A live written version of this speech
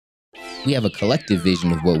we have a collective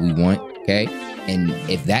vision of what we want, okay? And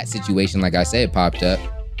if that situation, like I said, popped up,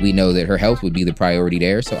 we know that her health would be the priority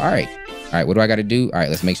there. So, all right, what do I got to do? All right,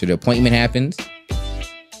 let's make sure the appointment happens,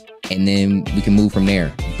 and then we can move from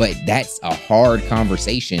there. But that's a hard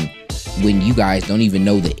conversation when you guys don't even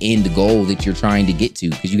know the end goal that you're trying to get to,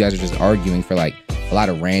 because you guys are just arguing for like a lot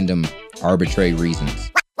of random, arbitrary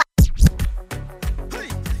reasons.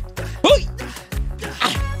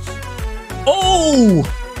 Oh,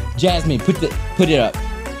 Jasmine, put it up.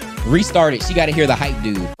 Restart it. She got to hear the hype,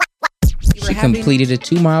 dude. She completed a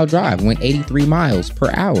 2-mile drive, went 83 miles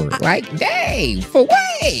per hour. Like, dang, for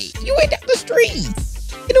what? You went down the street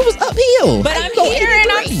and it was uphill. But I'm here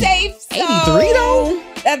and I'm safe. So 83 though?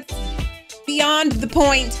 That's beyond the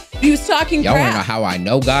point. He was talking Y'all crap. want to know how I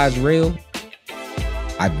know God's real?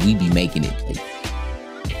 We be making it.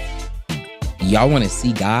 Y'all want to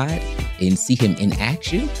see God and see him in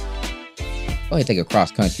action? Go ahead, take a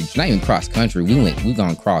cross country. Not even cross country. We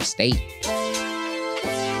gone cross state.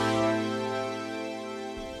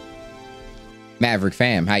 Maverick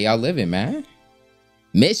fam, how y'all living, man?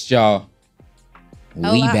 Missed y'all.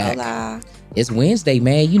 We back. Hola. It's Wednesday,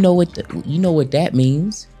 man. You know what that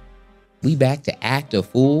means. We back to act a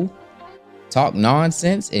fool, talk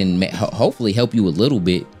nonsense, and hopefully help you a little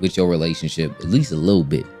bit with your relationship, at least a little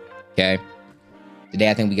bit. Okay. Today,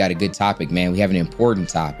 I think we got a good topic, man. We have an important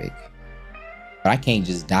topic, but I can't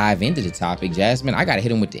just dive into the topic, Jasmine. I gotta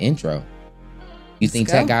hit him with the intro. You think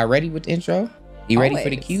Tech Guy ready with the intro? He ready for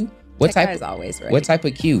the cue? Tech Guy is always ready. What type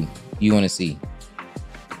of cue you want to see?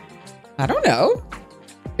 I don't know.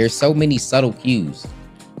 There's so many subtle cues.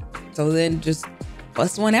 So then just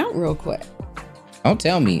bust one out real quick. Don't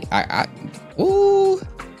tell me.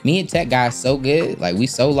 Me and Tech Guy so good. Like, we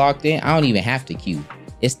so locked in. I don't even have to cue.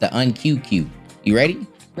 It's the uncue cue. You ready?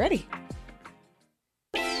 Ready.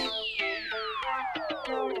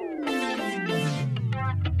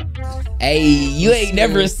 Hey, you ain't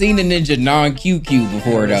never seen a ninja non-QQ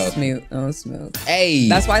before, though. Smooth. Hey.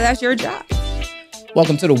 That's why that's your job.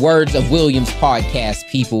 Welcome to the Words of Williams podcast,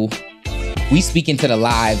 people. We speaking to the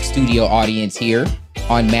live studio audience here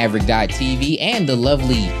on Maverick.tv and the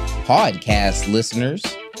lovely podcast listeners.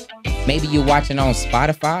 Maybe you're watching on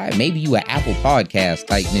Spotify. Maybe you an Apple Podcast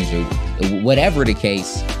type ninja. Whatever the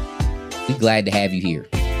case, we glad to have you here.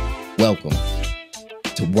 Welcome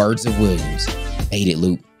to Words of Williams. Hate it,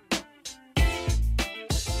 Luke.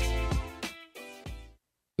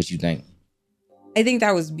 What you think? I think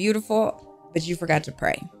that was beautiful, but you forgot to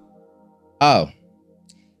pray. Oh.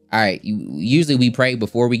 All right. Usually we pray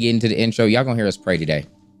before we get into the intro. Y'all gonna hear us pray today.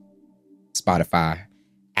 Spotify,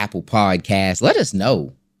 Apple Podcasts. Let us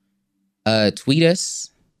know. Tweet us.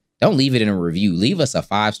 Don't leave it in a review. Leave us a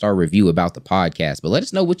 5-star review about the podcast, but let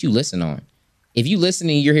us know what you listen on. If you listen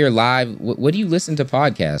and you're here live, what do you listen to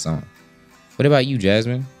podcasts on? What about you,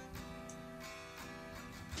 Jasmine?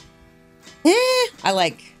 I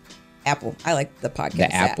like Apple. I like the podcast.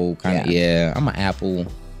 The Apple kind of, yeah. I'm an Apple,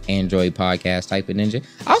 Android podcast type of ninja.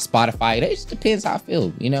 I'll Spotify it. It just depends how I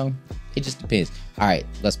feel, you know? It just depends. All right,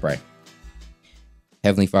 let's pray.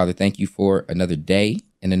 Heavenly Father, thank you for another day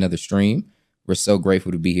and another stream. We're so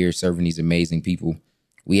grateful to be here serving these amazing people.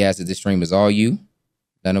 We ask that this stream is all you.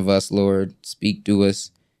 None of us, Lord. Speak to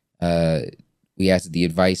us. We ask that the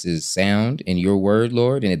advice is sound in your word,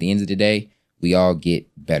 Lord. And at the end of the day, we all get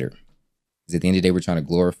better. Because at the end of the day, we're trying to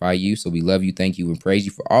glorify you. So we love you, thank you, and praise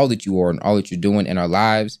you for all that you are and all that you're doing in our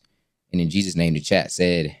lives. And in Jesus' name, the chat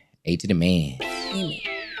said, A to the man. Amen.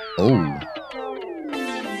 Oh,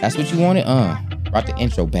 that's what you wanted? Brought the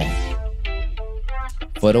intro back.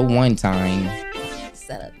 For the one time. You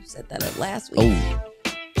set that up last week. Oh,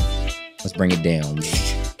 let's bring it down.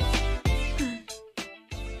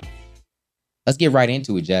 Let's get right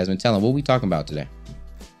into it, Jasmine. Tell them what we talking about today.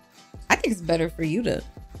 I think it's better for you to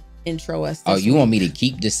intro us. Oh, you want me to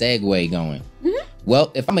keep the segue going? Mm-hmm.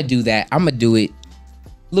 Well, if I'm going to do that, I'm going to do it.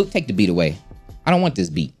 Luke, take the beat away. I don't want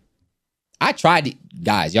this beat. I tried to,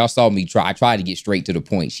 guys, y'all saw me try. I tried to get straight to the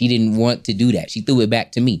point. She didn't want to do that. She threw it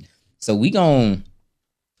back to me. So we gon'.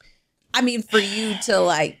 I mean, for you to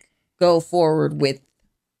like go forward with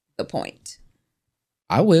the point.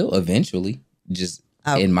 I will eventually, just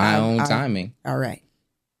in my own timing. All right.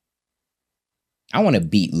 I want to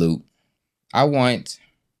beat Luke. I want.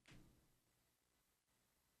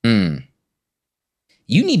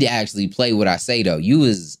 You need to actually play what I say, though.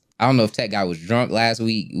 I don't know if Tech Guy was drunk last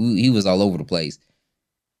week. He was all over the place.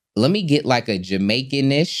 Let me get like a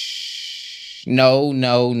Jamaican-ish. No.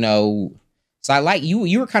 So I like you.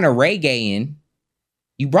 You were kind of reggae-ing.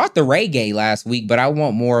 You brought the reggae last week, but I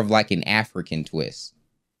want more of like an African twist.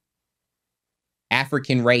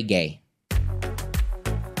 African reggae.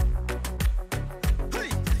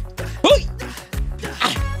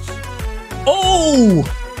 Ooh,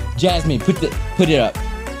 Jasmine, put it up.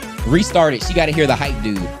 Restart it. She got to hear the hype,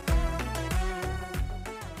 dude.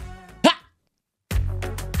 Ha!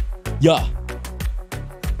 Yeah.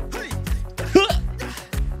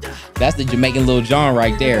 That's the Jamaican Lil Jon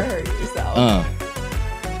right there. Hurt yourself.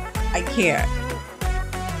 I can't.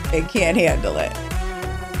 I can't handle it.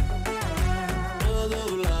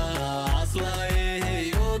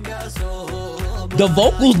 The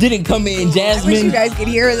vocals didn't come in, I wish Jasmine. you guys could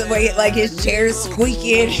hear the way like his chair's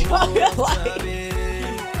squeaking. All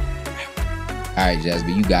right,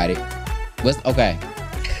 Jasmine, you got it. Okay?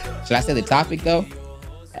 Should I say the topic though?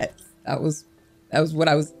 That was what I was what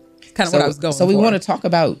I was going. So we want to talk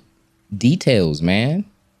about details, man.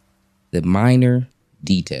 The minor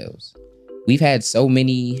details. We've had so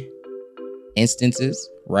many instances,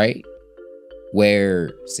 right,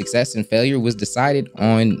 where success and failure was decided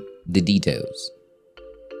on the details.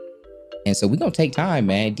 And so we're going to take time,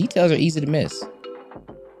 man. Details are easy to miss.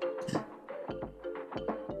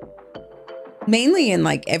 Mainly in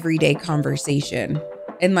like everyday conversation,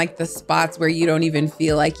 in like the spots where you don't even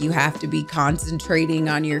feel like you have to be concentrating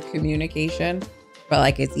on your communication, but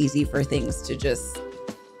like it's easy for things to just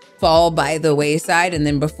fall by the wayside. And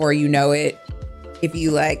then before you know it, if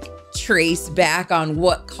you like trace back on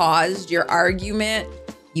what caused your argument,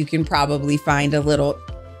 you can probably find a little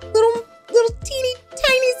teeny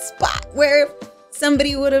tiny spot where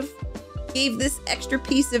somebody would have gave this extra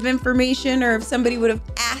piece of information, or if somebody would have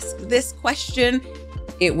asked this question,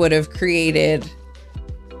 it would have created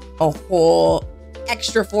a whole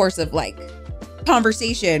extra force of like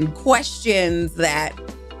conversation, questions that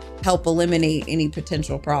help eliminate any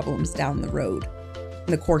potential problems down the road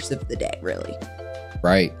in the course of the day, really.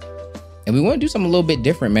 Right. And we want to do something a little bit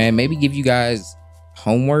different, man. Maybe give you guys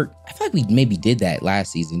homework. I feel like we maybe did that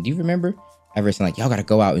last season. Do you remember? Everything like, y'all got to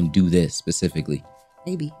go out and do this specifically.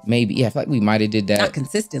 Maybe. Yeah, I feel like we might have did that. Not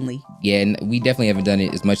consistently. Yeah, and we definitely haven't done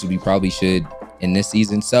it as much as we probably should in this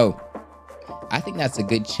season. So I think that's a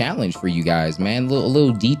good challenge for you guys, man. A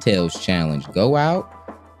little details challenge. Go out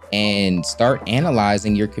and start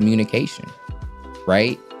analyzing your communication,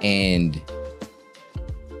 right? And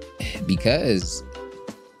because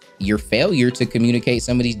your failure to communicate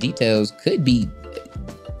some of these details could be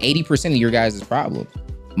 80% of your guys' problem.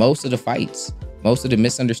 Most of the fights, most of the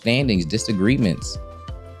misunderstandings, disagreements,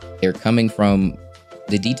 they're coming from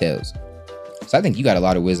the details. So I think you got a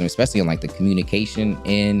lot of wisdom, especially on like the communication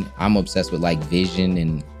end. I'm obsessed with like vision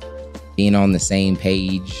and being on the same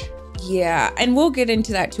page. Yeah, and we'll get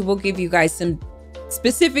into that too. We'll give you guys some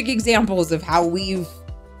specific examples of how we've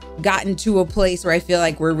gotten to a place where I feel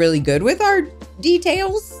like we're really good with our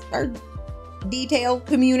details, our detailed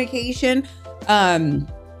communication. But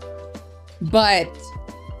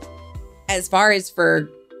as far as for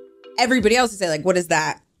everybody else to say, like, what does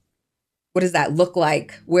that look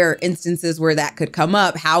like? Where instances where that could come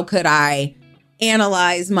up? How could I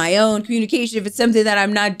analyze my own communication if it's something that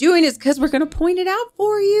I'm not doing? Is because we're going to point it out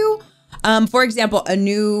for you. For example, a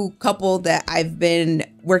new couple that I've been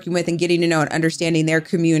working with and getting to know and understanding their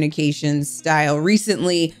communication style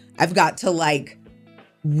recently, I've got to like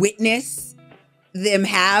witness them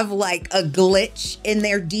have like a glitch in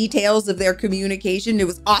their details of their communication. It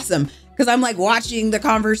was awesome because I'm like watching the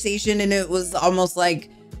conversation and it was almost like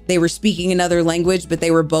they were speaking another language, but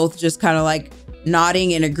they were both just kind of like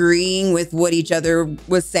nodding and agreeing with what each other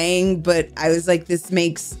was saying. But I was like, this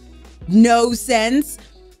makes no sense.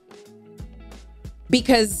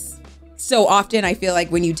 Because so often I feel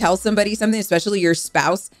like when you tell somebody something, especially your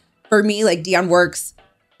spouse, for me, like Dion works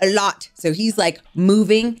a lot. So he's like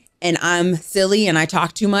moving and I'm silly and I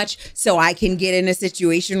talk too much. So I can get in a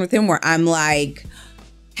situation with him where I'm like,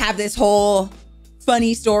 have this whole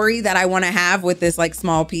funny story that I want to have with this like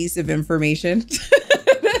small piece of information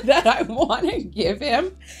that I want to give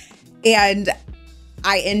him. And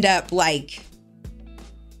I end up like,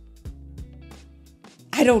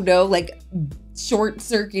 I don't know, like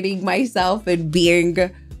short-circuiting myself and being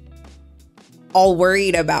all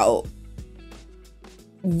worried about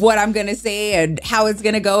what I'm going to say and how it's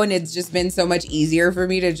going to go. And it's just been so much easier for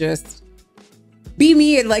me to just be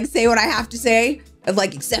me and like say what I have to say and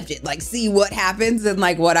like accept it, like see what happens. And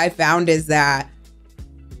like what I found is that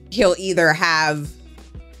he'll either have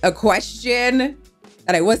a question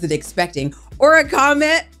that I wasn't expecting or a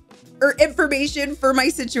comment or information for my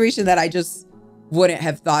situation that I just wouldn't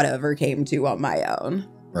have thought of or came to on my own.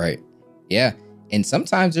 Right. Yeah. And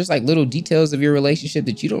sometimes there's like little details of your relationship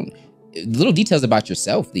that you don't, little details about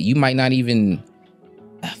yourself that you might not even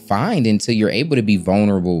find until you're able to be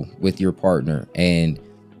vulnerable with your partner. And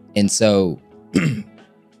so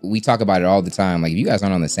we talk about it all the time. Like if you guys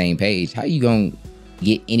aren't on the same page, how are you going to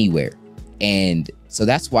get anywhere? And so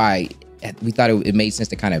that's why we thought it made sense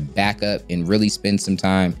to kind of back up and really spend some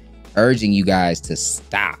time urging you guys to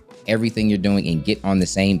stop everything you're doing and get on the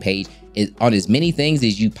same page on as many things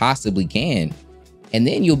as you possibly can. And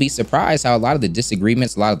then you'll be surprised how a lot of the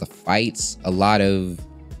disagreements, a lot of the fights, a lot of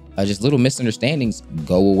just little misunderstandings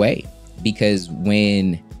go away. Because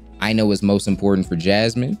when I know what's most important for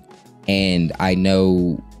Jasmine, and I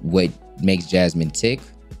know what makes Jasmine tick,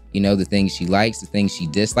 you know, the things she likes, the things she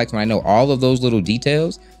dislikes, when I know all of those little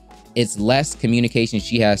details, it's less communication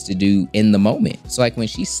she has to do in the moment. So like when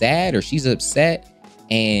she's sad or she's upset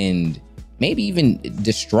and maybe even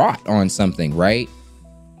distraught on something, right?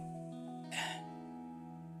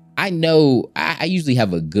 I know I usually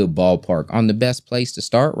have a good ballpark on the best place to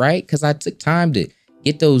start, right? Because I took time to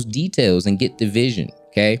get those details and get the vision,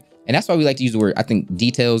 okay? And that's why we like to use the word, I think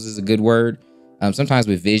details is a good word. Sometimes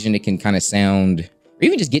with vision, it can kind of sound, or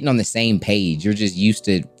even just getting on the same page. You're just used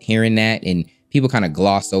to hearing that and people kind of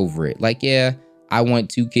gloss over it. Like, yeah, I want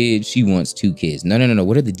 2 kids. She wants 2 kids. No.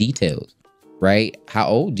 What are the details, right? How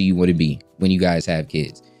old do you want to be when you guys have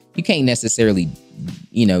kids? You can't necessarily,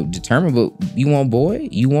 determine, but you want boy,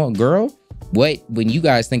 you want girl. When you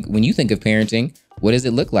think of parenting, what does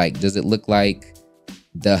it look like? Does it look like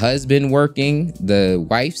the husband working, the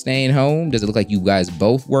wife staying home? Does it look like you guys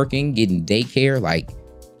both working, getting daycare? Like,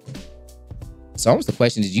 it's almost the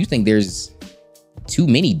question, did you think there's too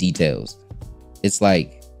many details? It's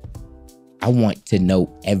like, I want to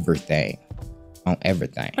know everything on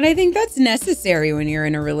everything. But I think that's necessary when you're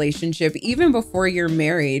in a relationship, even before you're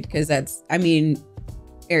married, because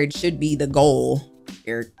marriage should be the goal.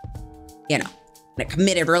 You're, in a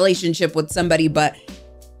committed relationship with somebody, but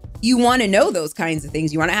you want to know those kinds of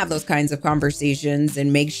things. You want to have those kinds of conversations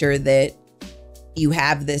and make sure that you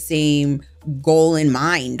have the same goal in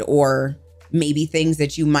mind, or maybe things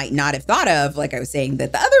that you might not have thought of, like I was saying,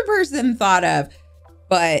 that the other person thought of.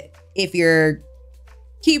 But if you're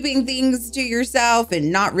keeping things to yourself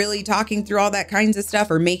and not really talking through all that kinds of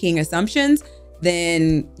stuff or making assumptions,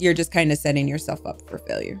 then you're just kind of setting yourself up for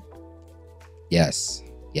failure. Yes.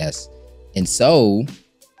 And so,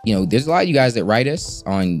 there's a lot of you guys that write us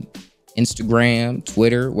on Instagram,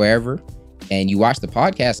 Twitter, wherever, and you watch the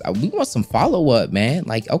podcast. We want some follow-up, man.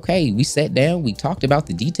 Like, okay, we sat down, we talked about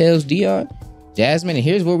the details, Dion, Jasmine, and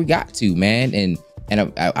here's where we got to, man. And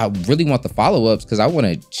I really want the follow-ups because I want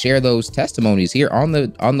to share those testimonies here on the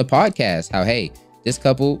podcast. How, hey, this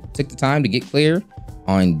couple took the time to get clear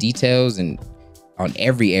on details and on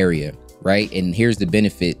every area, right? And here's the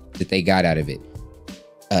benefit that they got out of it.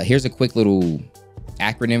 Here's a quick little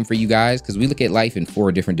acronym for you guys, because we look at life in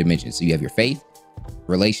 4 different dimensions. So you have your faith,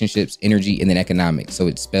 relationships, energy, and then economics. So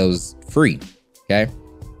it spells free, okay?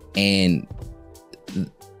 And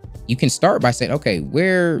you can start by saying, okay,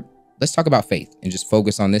 let's talk about faith and just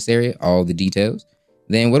focus on this area, all the details.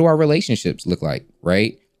 Then what do our relationships look like,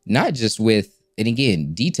 right? Not just and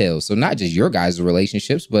again, details. So not just your guys'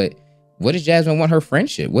 relationships, but what does Jasmine want her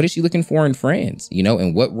friendship? What is she looking for in friends?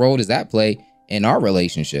 And what role does that play in our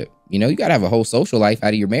relationship? You got to have a whole social life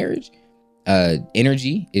out of your marriage.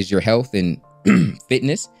 Energy is your health and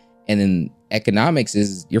fitness. And then economics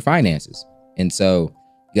is your finances. And so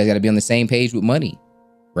you guys got to be on the same page with money,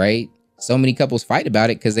 right? So many couples fight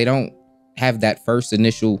about it because they don't have that first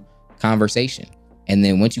initial conversation. And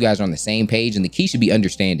then once you guys are on the same page, and the key should be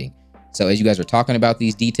understanding. So as you guys are talking about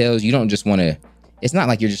these details, you don't just want to, it's not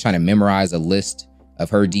like you're just trying to memorize a list of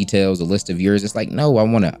her details, a list of yours. It's like, no, I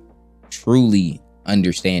want to truly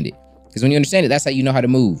understand it. Because when you understand it, that's how you know how to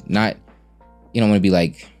move. Not, you don't want to be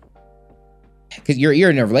like, because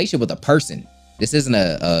you're in a relationship with a person. This isn't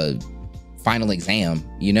a final exam,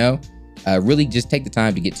 really just take the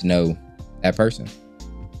time to get to know that person.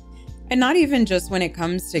 And not even just when it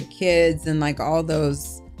comes to kids and like all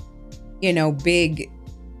those, big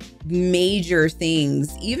major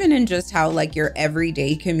things, even in just how like your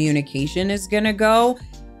everyday communication is going to go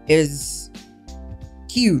is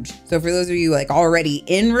huge. So for those of you like already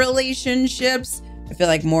in relationships, I feel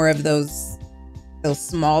like more of those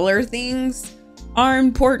smaller things are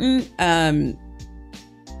important. And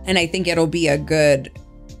I think it'll be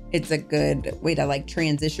it's a good way to like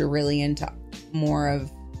transition really into more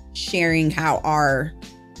of sharing how ours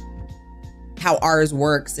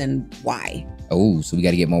works and why. Oh, so we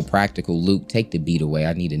got to get more practical. Luke, take the beat away.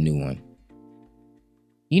 I need a new one.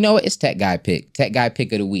 You know what? It's Tech Guy Pick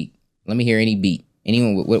of the week. Let me hear any beat.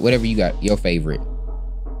 Anyone, whatever you got, your favorite.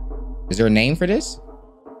 Is there a name for this?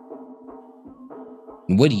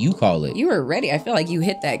 What do you call it? You were ready. I feel like you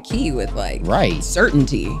hit that key with like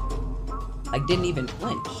certainty. Like didn't even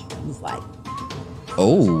flinch. It was like,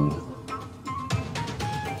 oh.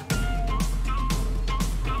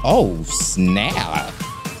 Oh, snap.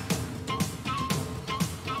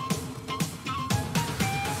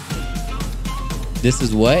 This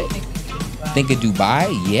is what? Think of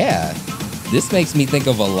Dubai? Yeah. This makes me think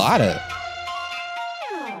of a lot of.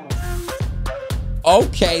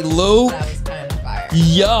 Okay, Luke. That was kind of fire.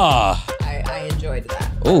 Yeah. I enjoyed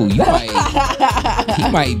that. Oh, he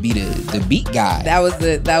might be the beat guy. That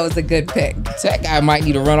was a good pick. That guy might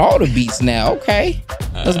need to run all the beats now. Okay.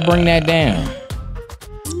 Let's bring that down.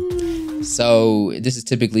 So this is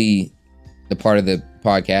typically the part of the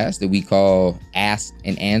podcast that we call Asked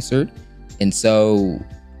and Answered. And so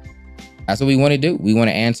that's what we want to do. We want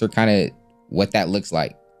to answer kind of what that looks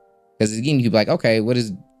like. Because again, you'd be like, okay, what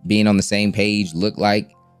does being on the same page look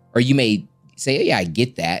like? Or you may say, oh, yeah, I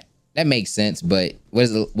get that. That makes sense. But what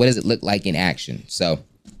does it look like in action? So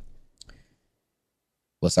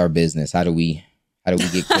what's our business? How do we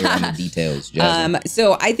get clear on the details, Jasmine?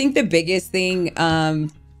 So I think the biggest thing,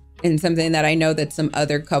 and something that I know that some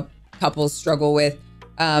other couples struggle with,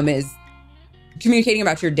 is communicating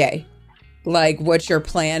about your day, like what your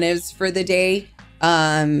plan is for the day.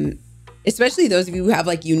 Especially those of you who have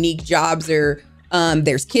like unique jobs or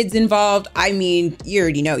there's kids involved. I mean, you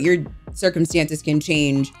already know your circumstances can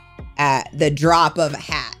change at the drop of a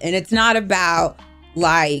hat, and it's not about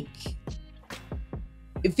like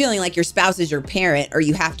feeling like your spouse is your parent or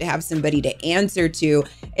you have to have somebody to answer to.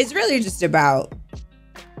 It's really just about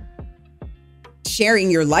sharing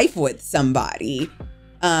your life with somebody,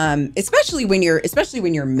 especially when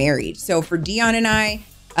you're married. So for Dion and I,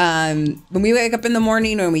 when we wake up in the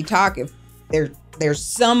morning and we talk, if there's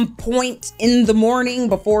some point in the morning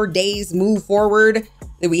before days move forward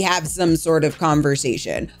that we have some sort of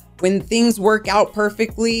conversation. When things work out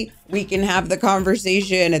perfectly, we can have the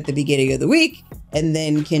conversation at the beginning of the week and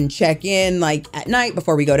then can check in like at night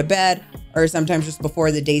before we go to bed, or sometimes just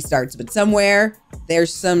before the day starts. But somewhere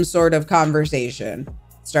there's some sort of conversation.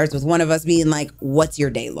 It starts with one of us being like, what's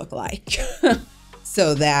your day look like?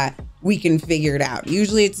 So that we can figure it out.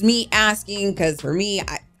 Usually it's me asking, because for me,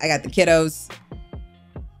 I got the kiddos.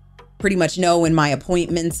 Pretty much know when my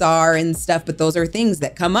appointments are and stuff, but those are things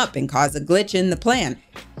that come up and cause a glitch in the plan.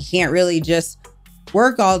 You can't really just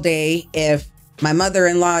work all day if my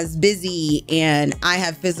mother-in-law is busy and I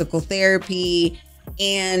have physical therapy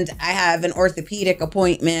and I have an orthopedic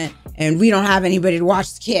appointment and we don't have anybody to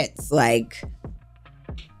watch the kids. Like,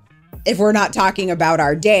 if we're not talking about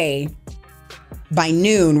our day, by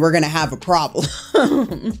noon, we're going to have a problem.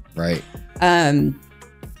 Right.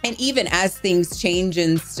 And even as things change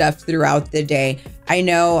and stuff throughout the day, I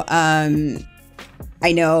know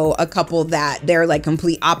a couple that they're like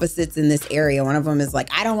complete opposites in this area. One of them is like,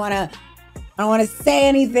 I don't want to say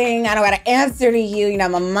anything. I don't want to answer to you. You know,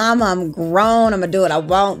 I'm a mama. I'm grown. I'm going to do what I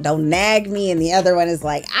want. Don't nag me. And the other one is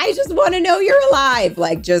like, I just want to know you're alive.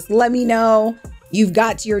 Like, just let me know you've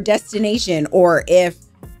got to your destination. Or if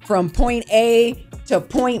from point A to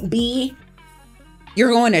point B, you're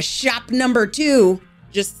going to shop number 2,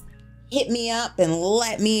 just hit me up and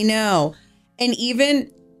let me know. And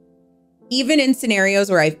even in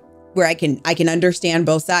scenarios where I can understand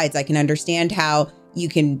both sides. I can understand how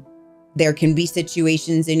there can be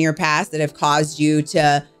situations in your past that have caused you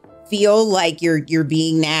to feel like you're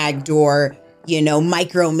being nagged or, you know,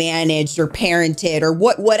 micromanaged or parented or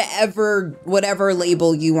whatever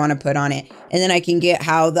label you want to put on it. And then I can get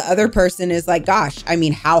how the other person is like, gosh, I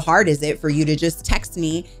mean, how hard is it for you to just text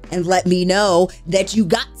me and let me know that you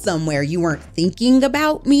got somewhere? You weren't thinking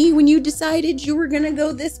about me when you decided you were going to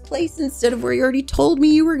go this place instead of where you already told me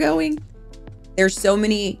you were going. There's so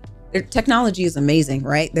many, technology is amazing,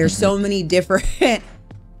 right? There's so many different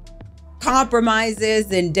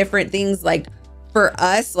compromises and different things. Like for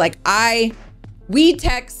us, like we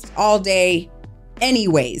text all day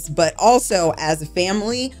anyways, but also as a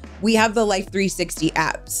family, we have the Life 360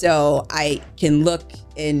 app. So I can look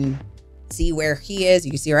and see where he is.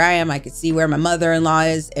 You can see where I am. I can see where my mother-in-law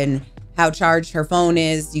is and how charged her phone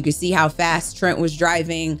is. You can see how fast Trent was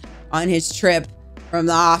driving on his trip from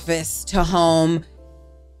the office to home.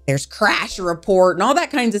 There's crash report and all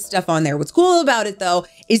that kinds of stuff on there. What's cool about it though,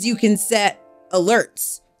 is you can set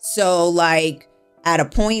alerts. So like, at a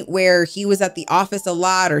point where he was at the office a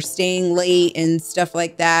lot or staying late and stuff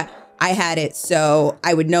like that, I had it so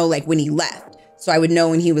I would know like when he left. So I would know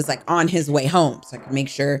when he was like on his way home. So I could make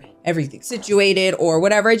sure everything's situated or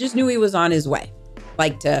whatever. I just knew he was on his way.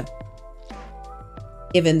 Like to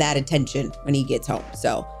give him that attention when he gets home.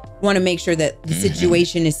 So want to make sure that the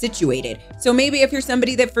situation is situated. So maybe if you're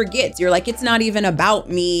somebody that forgets, you're like, it's not even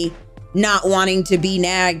about me not wanting to be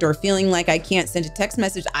nagged or feeling like I can't send a text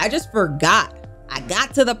message. I just forgot. I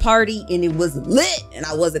got to the party and it was lit and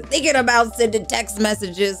I wasn't thinking about sending text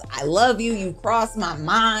messages. I love you. You crossed my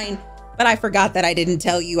mind, but I forgot that I didn't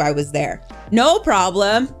tell you I was there. No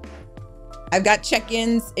problem. I've got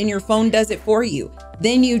check-ins and your phone does it for you.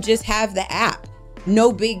 Then you just have the app.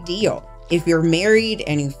 No big deal. If you're married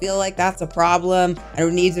and you feel like that's a problem, I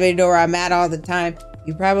don't need somebody to know where I'm at all the time,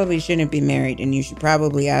 you probably shouldn't be married, and you should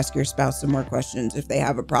probably ask your spouse some more questions if they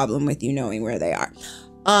have a problem with you knowing where they are.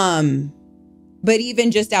 But even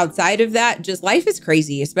just outside of that, just life is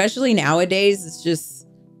crazy, especially nowadays. It's just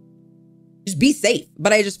be safe.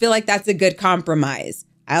 But I just feel like that's a good compromise.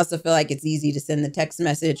 I also feel like it's easy to send the text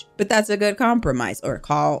message, but that's a good compromise, or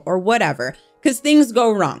call or whatever, because things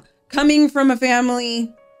go wrong. Coming from a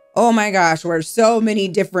family, oh my gosh, where so many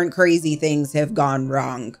different crazy things have gone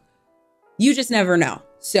wrong. You just never know.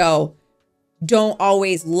 So don't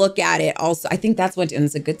always look at it. Also, I think that's what, and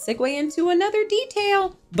it's a good segue into another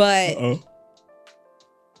detail, but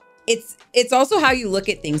it's also how you look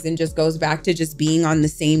at things, and just goes back to just being on the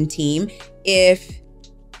same team. If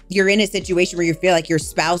you're in a situation where you feel like your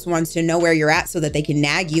spouse wants to know where you're at so that they can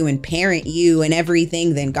nag you and parent you and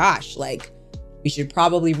everything, then gosh, like, we should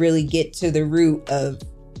probably really get to the root of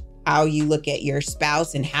how you look at your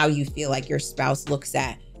spouse and how you feel like your spouse looks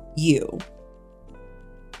at you. Does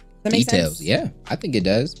that make Details. sense? Yeah, I think it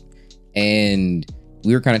does. And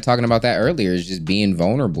we were kind of talking about that earlier, is just being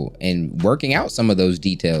vulnerable and working out some of those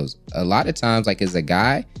details. A lot of times, like as a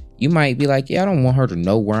guy, you might be like, yeah, I don't want her to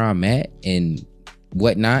know where I'm at and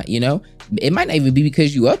whatnot, you know? It might not even be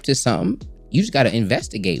because you up to something. You just got to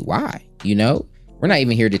investigate why, you know? We're not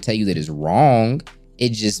even here to tell you that it's wrong. It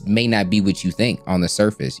just may not be what you think on the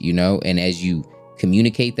surface, you know? And as you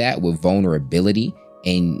communicate that with vulnerability,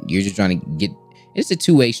 and you're just trying to get, it's a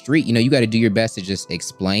two-way street, you know, you got to do your best to just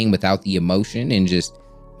explain without the emotion, and just,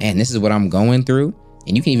 man, this is what I'm going through.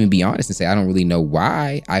 And you can even be honest and say, I don't really know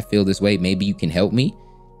why I feel this way. Maybe you can help me.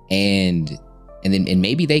 And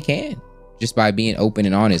maybe they can, just by being open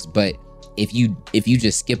and honest. But if you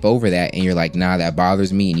just skip over that and you're like, nah, that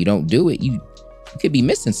bothers me, and you don't do it, you could be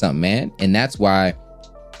missing something, man. And that's why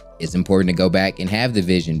it's important to go back and have the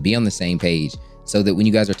vision, be on the same page, so that when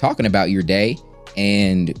you guys are talking about your day,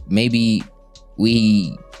 and maybe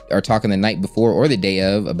we are talking the night before or the day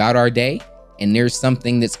of about our day, and there's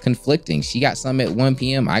something that's conflicting. She got something at 1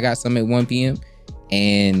 p.m. I got something at 1 p.m.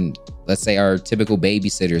 And let's say our typical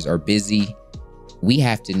babysitters are busy. We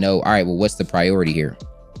have to know, all right, well, what's the priority here?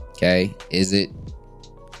 Okay. Is it,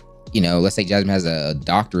 you know, let's say Jasmine has a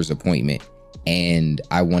doctor's appointment and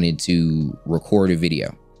I wanted to record a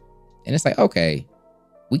video. And it's like, okay,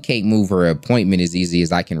 we can't move her appointment as easy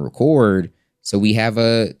as I can record. So we have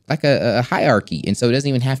a hierarchy. And so it doesn't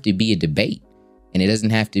even have to be a debate. And it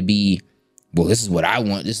doesn't have to be, well, this is what I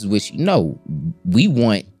want. This is what she, no, we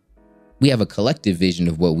have a collective vision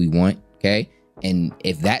of what we want. Okay. And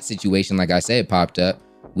if that situation, like I said, popped up,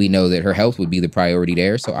 we know that her health would be the priority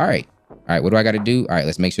there. So, all right, what do I got to do? All right,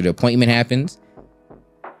 let's make sure the appointment happens,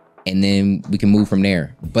 and then we can move from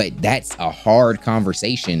there. But that's a hard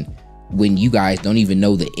conversation when you guys don't even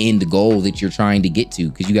know the end goal that you're trying to get to,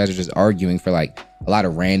 because you guys are just arguing for like a lot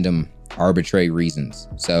of random, arbitrary reasons.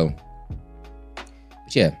 So,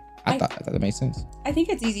 but yeah, I thought that made sense. I think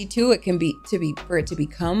it's easy too. It can be for it to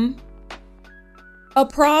become a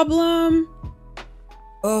problem.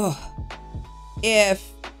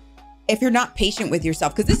 If you're not patient with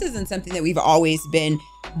yourself, because this isn't something that we've always been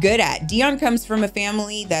good at. Dion comes from a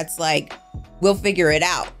family that's like, we'll figure it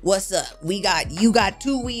out. What's up? You got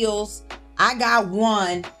 2 wheels. I got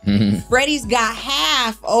 1. Freddie's got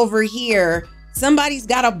half over here. Somebody's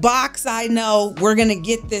got a box. I know. We're going to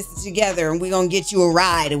get this together, and we're going to get you a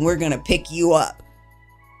ride, and we're going to pick you up.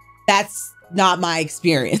 That's not my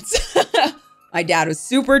experience. My dad was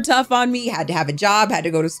super tough on me, had to have a job, had to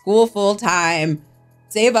go to school full time,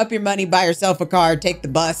 save up your money, buy yourself a car, take the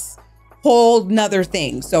bus, whole nother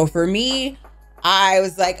thing. So for me, I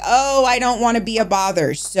was like, oh, I don't want to be a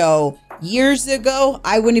bother. So years ago,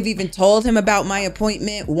 I wouldn't have even told him about my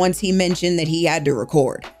appointment once he mentioned that he had to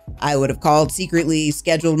record. I would have called secretly,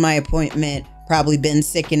 scheduled my appointment, probably been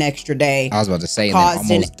sick an extra day. I was about to say, and then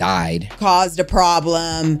almost died. Caused a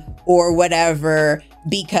problem or whatever,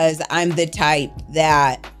 because I'm the type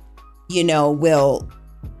that, you know, will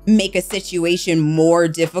make a situation more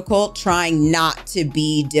difficult, trying not to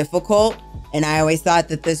be difficult. And I always thought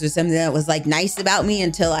that this was something that was like nice about me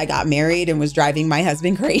until I got married and was driving my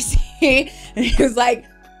husband crazy. And he was like,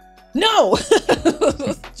 no,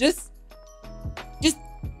 just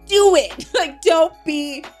do it. Like, don't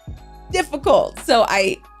be difficult. So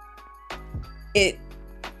it's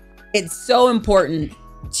so important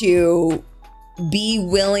to be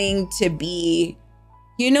willing to be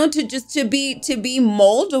to be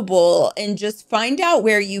moldable and just find out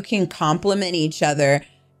where you can complement each other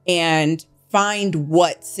and find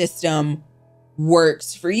what system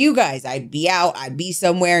works for you guys. I'd be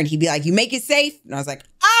somewhere and he'd be like, you make it safe. And I was like,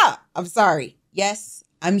 I'm sorry. Yes,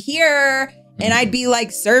 I'm here. And I'd be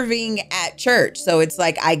like serving at church. So it's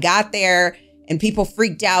like I got there and people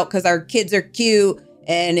freaked out because our kids are cute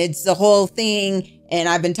and it's the whole thing. And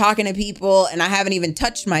I've been talking to people and I haven't even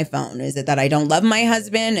touched my phone. Is it that I don't love my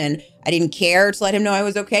husband and I didn't care to let him know I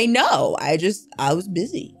was okay? No, I was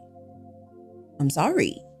busy. I'm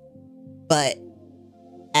sorry. But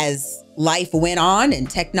as life went on and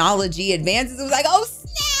technology advances, it was like, oh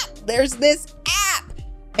snap, there's this app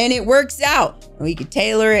and it works out. And we could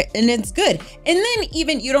tailor it and it's good. And then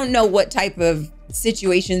even you don't know what type of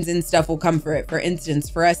situations and stuff will come for it. For instance,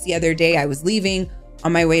 for us the other day, I was leaving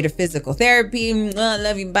on my way to physical therapy. Oh,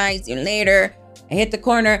 love you, bye, see you later. I hit the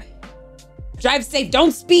corner. Drive safe,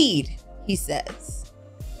 don't speed, he says.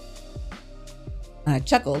 I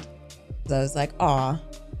chuckled. So I was like, aw,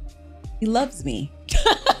 he loves me.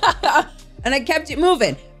 And I kept it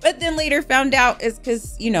moving. But then later found out it's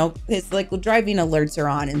because, his like driving alerts are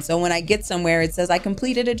on. And so when I get somewhere, it says I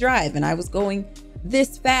completed a drive and I was going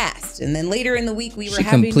this fast. And then later in the week, she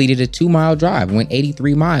completed a 2-mile drive, went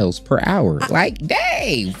 83 miles per hour. Like,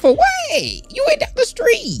 dang, for what? You went down the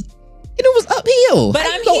street and it was uphill. But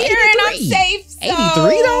I'm here 83? And I'm safe. So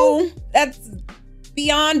 83 though? That's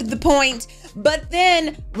beyond the point. But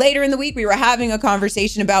then later in the week, we were having a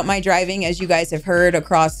conversation about my driving, as you guys have heard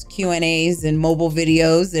across Q&As and mobile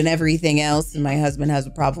videos and everything else. And my husband has a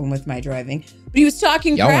problem with my driving. But he was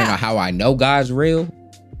talking Y'all crap. want to know how I know God's real?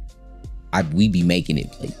 We be making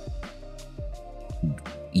it play.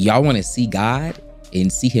 Y'all want to see God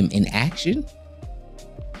and see him in action?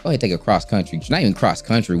 Go ahead, take a cross country. Not even cross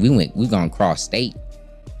country. We've gone cross state.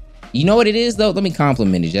 You know what it is though? Let me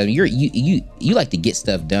compliment you, Jasmine. You like to get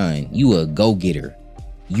stuff done. You a go-getter.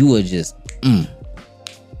 You are just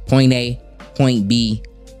point A, point B,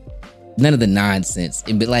 none of the nonsense.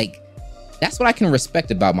 And but like, that's what I can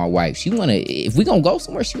respect about my wife. If we gonna go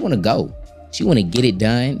somewhere, she wanna go. She wanna get it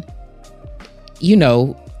done.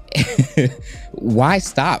 Why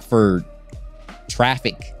stop for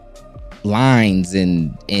traffic lines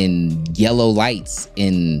and yellow lights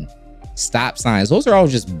and stop signs? Those are all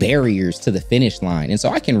just barriers to the finish line. And so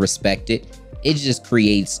I can respect it. It just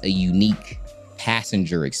creates a unique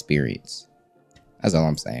passenger experience. That's all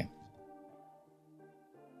I'm saying.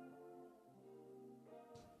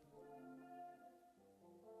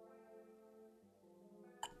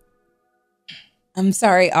 I'm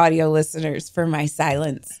sorry, audio listeners, for my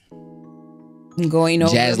silence. I'm going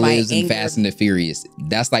over Jazz my lives in anger. Fast and the Furious.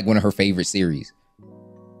 That's like one of her favorite series.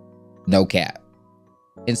 No cap.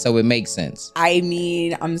 And so it makes sense. I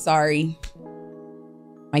mean, I'm sorry.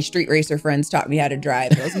 My street racer friends taught me how to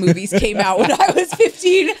drive. Those movies came out when I was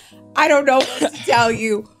 15. I don't know what to tell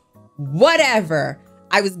you. Whatever.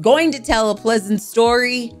 I was going to tell a pleasant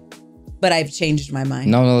story, but I've changed my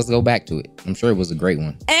mind. No, let's go back to it. I'm sure it was a great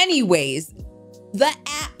one. Anyways, the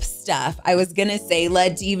app stuff, I was going to say,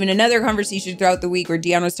 led to even another conversation throughout the week where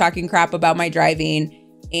Dion was talking crap about my driving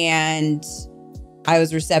and I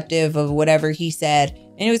was receptive of whatever he said.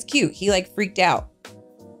 And it was cute. He like freaked out.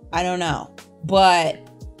 I don't know. But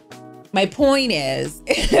my point is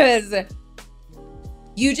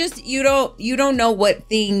you don't know what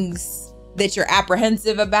things that you're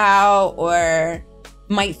apprehensive about or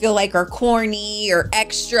might feel like are corny or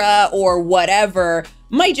extra or whatever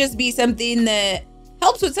might just be something that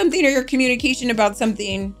helps with something or your communication about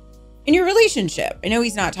something in your relationship. I know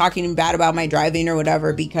he's not talking bad about my driving or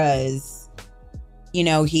whatever because,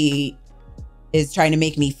 he is trying to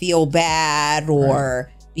make me feel bad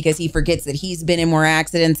or because he forgets that he's been in more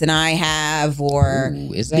accidents than I have or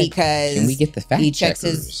because can we get the fact he checks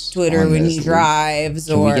his Twitter when he drives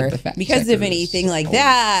or because of anything like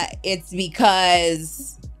that. It's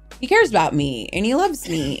because he cares about me and he loves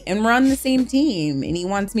me and we're on the same team and he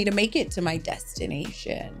wants me to make it to my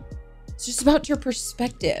destination. It's just about your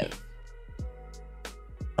perspective.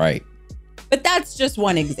 Right. But that's just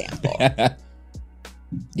one example.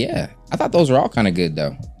 Yeah. I thought those were all kind of good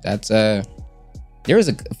though. That's there was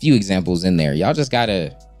a few examples in there. Y'all just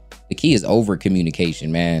gotta, the key is over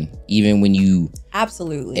communication, man. Even when you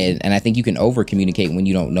absolutely and I think you can over communicate when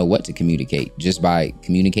you don't know what to communicate just by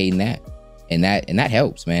communicating that. And that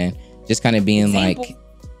helps, man. Just kind of being example. Like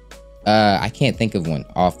I can't think of one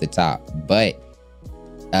off the top, but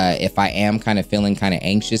if I am kind of feeling kind of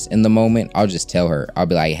anxious in the moment, I'll just tell her. I'll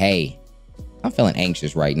be like, hey, I'm feeling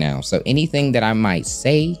anxious right now. So anything that I might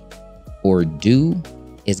say or do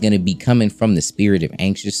is going to be coming from the spirit of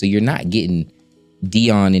anxious. So you're not getting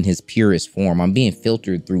Dion in his purest form. I'm being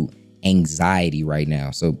filtered through anxiety right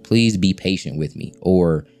now. So please be patient with me,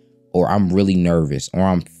 or I'm really nervous, or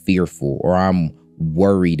I'm fearful, or I'm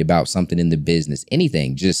worried about something in the business,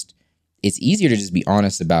 anything. Just, it's easier to just be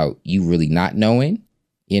honest about you really not knowing,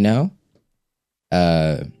 you know?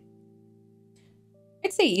 I'd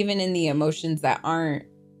say even in the emotions that aren't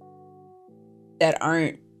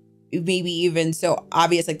maybe even so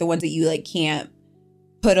obvious, like the ones that you like can't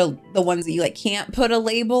put a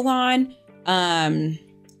label on,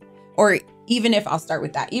 or even if, I'll start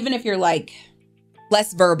with that, even if you're like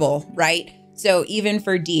less verbal, right? So even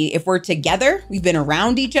for D, if we're together, we've been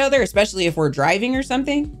around each other, especially if we're driving or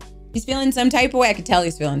something, he's feeling some type of way. I could tell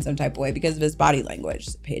he's feeling some type of way because of his body language.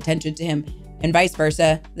 So pay attention to him, and vice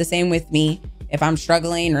versa. The same with me. If I'm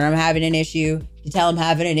struggling or I'm having an issue, you tell him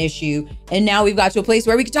having an issue. And now we've got to a place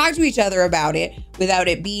where we can talk to each other about it without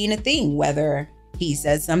it being a thing, whether he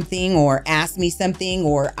says something or asks me something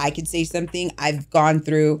or I could say something. I've gone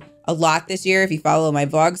through a lot this year. If you follow my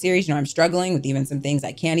vlog series, you know I'm struggling with even some things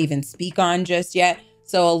I can't even speak on just yet.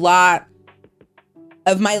 So a lot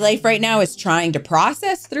of my life right now is trying to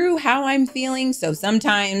process through how I'm feeling. So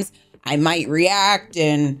sometimes I might react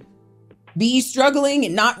and be struggling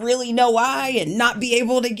and not really know why and not be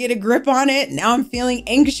able to get a grip on it. Now I'm feeling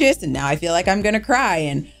anxious and now I feel like I'm going to cry.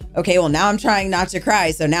 And okay, well, now I'm trying not to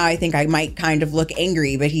cry. So now I think I might kind of look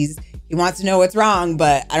angry, but he wants to know what's wrong,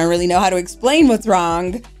 but I don't really know how to explain what's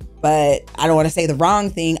wrong. But I don't want to say the wrong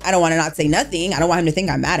thing. I don't want to not say nothing. I don't want him to think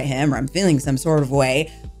I'm mad at him or I'm feeling some sort of way,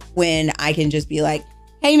 when I can just be like,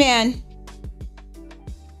 hey man,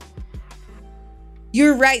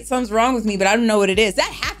 you're right, something's wrong with me, but I don't know what it is.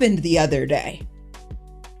 That happened the other day.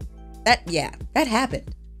 That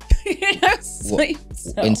happened.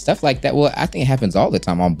 And stuff like that. Well, I think it happens all the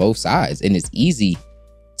time on both sides. And it's easy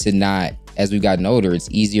to not, as we've gotten older, it's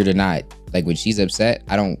easier to not, like when she's upset,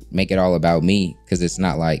 I don't make it all about me, because it's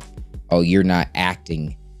not like, oh, you're not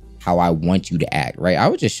acting how I want you to act, right? I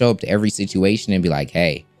would just show up to every situation and be like,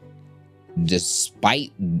 hey,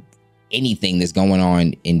 despite anything that's going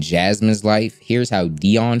on in Jasmine's life, here's how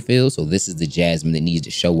Dion feels. So this is the Jasmine that needs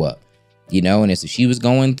to show up, you know? And if she was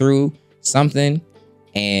going through something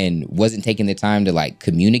and wasn't taking the time to like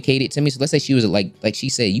communicate it to me. So let's say she was like she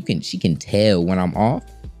said, she can tell when I'm off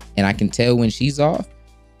and I can tell when she's off.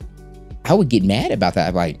 I would get mad about that.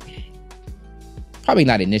 I'd be like, probably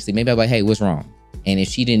not initially. Maybe I'd be like, hey, what's wrong? And if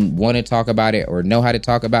she didn't want to talk about it or know how to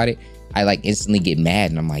talk about it, I like instantly get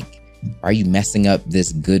mad. And I'm like, are you messing up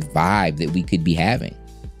this good vibe that we could be having?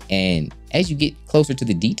 And as you get closer to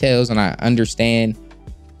the details and I understand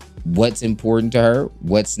what's important to her,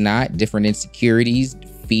 what's not, different insecurities,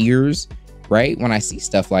 fears, right? When I see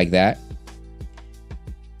stuff like that,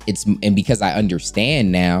 and because I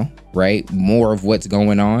understand now, right, more of what's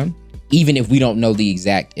going on, even if we don't know the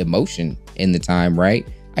exact emotion in the time, right?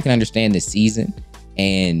 I can understand the season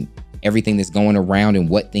and everything that's going around and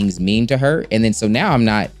what things mean to her. And then so now I'm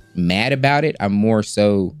not mad about it. I'm more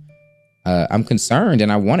so I'm concerned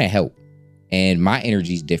and I want to help, and my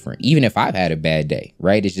energy is different even if I've had a bad day,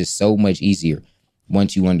 right? It's just so much easier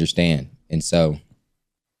once you understand. And so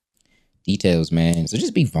details, man. So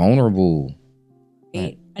just be vulnerable,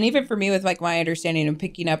 right? And even for me, with like my understanding and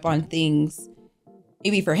picking up on things,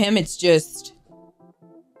 maybe for him it's just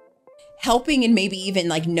helping, and maybe even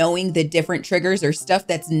like knowing the different triggers or stuff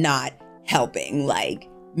that's not helping. Like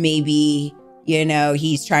maybe, you know,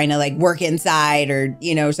 he's trying to like work inside or,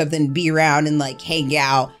 you know, something, be around and like hang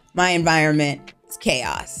out. My environment is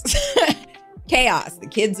chaos. Chaos. The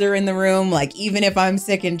kids are in the room. Like, even if I'm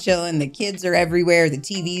sick and chilling, the kids are everywhere. The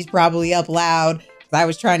TV's probably up loud. I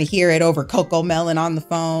was trying to hear it over Coco Melon on the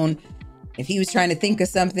phone. If he was trying to think of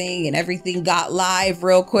something and everything got live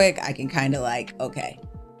real quick, I can kind of like, okay.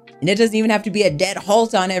 And it doesn't even have to be a dead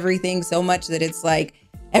halt on everything so much that it's like,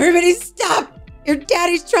 everybody stop. Your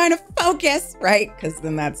daddy's trying to focus, right? Because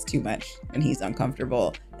then that's too much and he's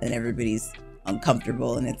uncomfortable and everybody's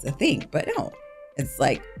uncomfortable and it's a thing. But no, it's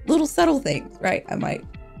like little subtle things, right? I might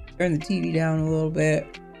turn the TV down a little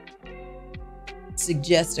bit,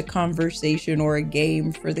 suggest a conversation or a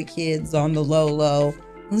game for the kids on the low,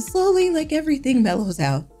 and slowly like everything mellows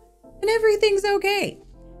out and everything's okay.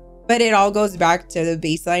 But it all goes back to the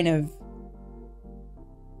baseline of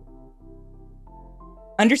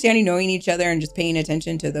understanding, knowing each other, and just paying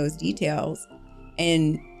attention to those details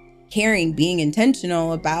and caring, being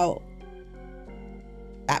intentional about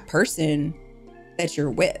that person that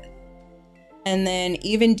you're with. And then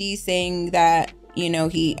even D saying that, you know,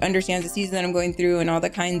 he understands the season that I'm going through and all the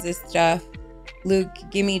kinds of stuff. Luke,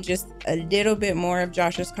 give me just a little bit more of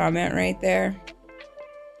Josh's comment right there.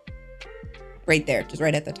 Right there, just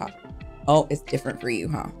right at the top. Oh, it's different for you,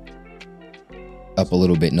 huh? Up a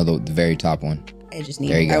little bit. No, the very top one. I just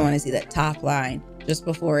need, I want to see that top line just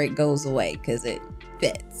before it goes away because it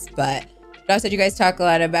fits. But Josh said you guys talk a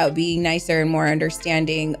lot about being nicer and more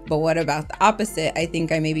understanding. But what about the opposite? I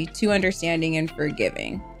think I may be too understanding and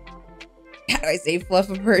forgiving. How do I say fluff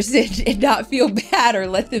a person and not feel bad or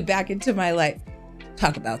let them back into my life?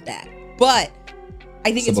 Talk about that. But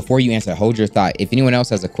I think so before you answer, hold your thought. If anyone else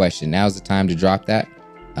has a question, now's the time to drop that.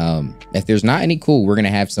 If there's not any, cool, we're going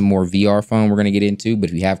to have some more VR fun we're going to get into. But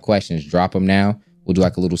if you have questions, drop them now. We'll do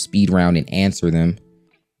like a little speed round and answer them.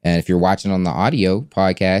 And if you're watching on the audio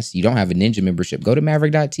podcast, you don't have a Ninja membership, go to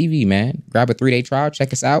maverick.tv, man. Grab a 3-day trial.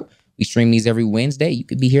 Check us out. We stream these every Wednesday. You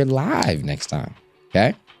could be here live next time.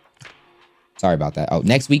 Okay. Sorry about that. Oh,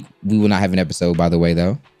 next week, we will not have an episode, by the way,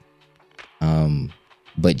 though.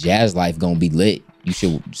 But Jazz Life going to be lit. You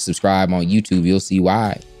should subscribe on YouTube. You'll see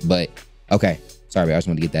why. But okay. Sorry, I just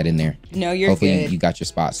want to get that in there. No, you're Hopefully good. You got your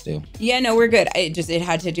spot still. Yeah, no, we're good. It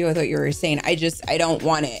had to do with what you were saying. I don't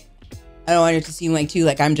want it. I don't want it to seem like too,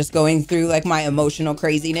 like I'm just going through like my emotional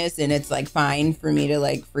craziness and it's like fine for me to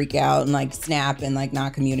like freak out and like snap and like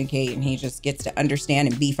not communicate and he just gets to understand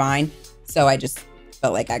and be fine. So I just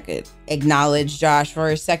felt like I could acknowledge Josh for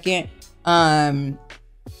a second. That's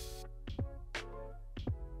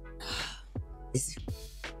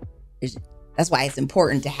why it's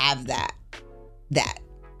important to have that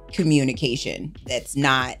communication that's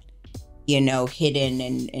not, hidden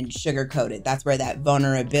and sugar coated. That's where that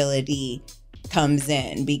vulnerability comes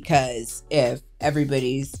in, because if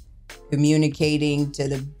everybody's communicating to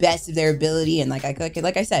the best of their ability and like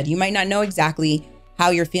I said, you might not know exactly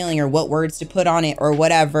how you're feeling or what words to put on it or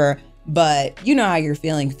whatever, but you know how you're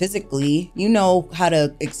feeling physically. You know how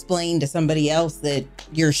to explain to somebody else that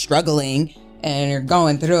you're struggling and you're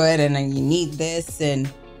going through it and you need this and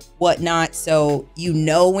whatnot. So you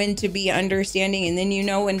know when to be understanding, and then you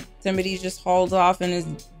know when somebody's just hauled off and is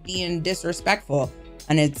being disrespectful,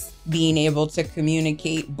 and it's being able to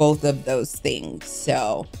communicate both of those things.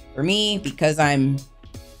 So for me, because I'm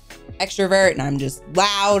extrovert and I'm just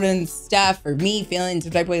loud and stuff, for me, feeling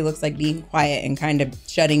some type of way looks like being quiet and kind of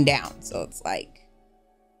shutting down. So it's like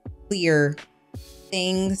clear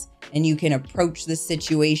things and you can approach the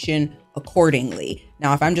situation accordingly.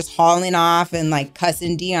 Now, if I'm just hauling off and like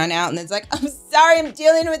cussing Dion out and it's like, I'm sorry, I'm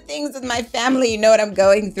dealing with things with my family, you know what I'm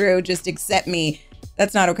going through, just accept me.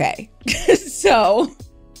 That's not okay. So,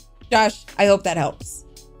 Josh, I hope that helps.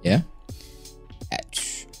 Yeah.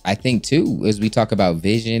 I think too, as we talk about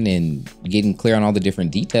vision and getting clear on all the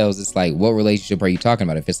different details, it's like, what relationship are you talking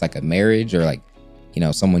about? If it's like a marriage or like,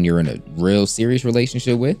 someone you're in a real serious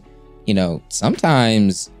relationship with,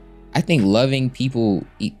 sometimes I think loving people,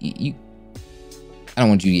 I don't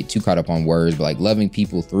want you to get too caught up on words, but like loving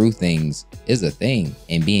people through things is a thing,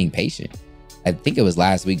 and being patient. I think it was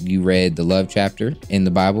last week you read the love chapter in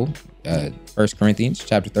the Bible, 1 Corinthians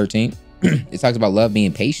chapter 13. It talks about love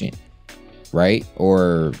being patient, right?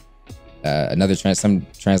 Or some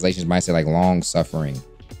translations might say like long suffering.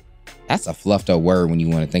 That's a fluffed up word when you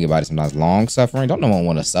want to think about it sometimes. Long suffering. Don't no one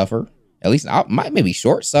want to suffer. At least maybe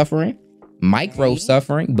short suffering, micro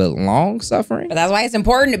suffering, but long suffering. But that's why it's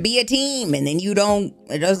important to be a team, and then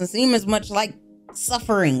it doesn't seem as much like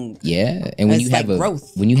suffering. Yeah, and when you have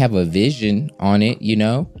growth, when you have a vision on it,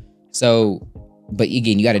 So, but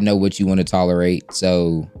again, you got to know what you want to tolerate.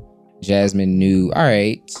 So, Jasmine knew, all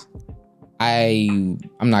right, I'm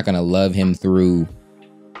not gonna love him through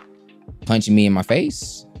punching me in my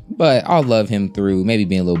face, but I'll love him through maybe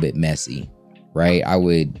being a little bit messy, right? I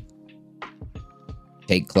would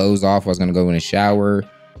take clothes off. I was gonna go in a shower,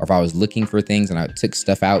 or if I was looking for things and I took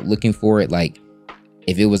stuff out looking for it, like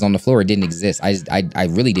if it was on the floor, it didn't exist. I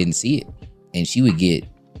really didn't see it, and she would get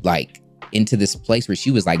like into this place where she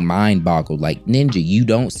was like mind boggled, like, Ninja, you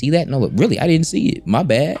don't see that? No, really, I didn't see it. My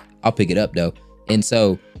bad. I'll pick it up though. And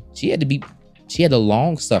so she had to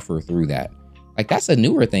long suffer through that. Like, that's a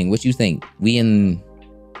newer thing. What you think?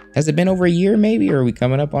 Has it been over a year maybe, or are we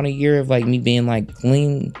coming up on a year of like me being like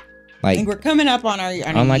clean? Like, I think we're coming up on a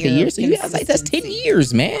year. So that's 10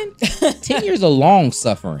 years, man. 10 years of long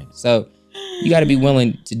suffering. So you got to be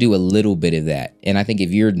willing to do a little bit of that. And I think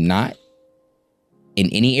if you're not in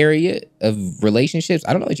any area of relationships,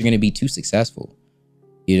 I don't know that you're going to be too successful,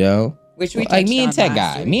 Which we like me and Tech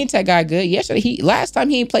Guy good. Yesterday, last time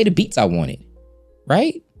he ain't played the beats I wanted,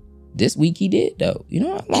 right? This week he did though.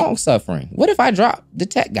 Long suffering. What if I dropped the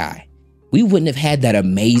Tech Guy? We wouldn't have had that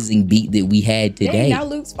amazing beat that we had today. Dang, now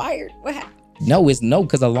Luke's fired. What happened? No,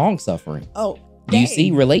 because of long suffering. Oh, dang. You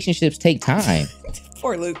see, relationships take time.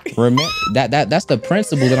 Poor Luke. Remember that's the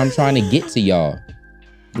principle that I'm trying to get to y'all.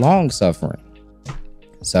 Long suffering.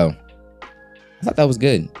 So, I thought that was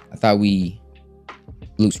good. I thought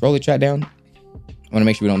Luke, scroll the chat down. I want to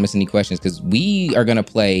make sure we don't miss any questions because we are going to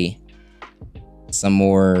play some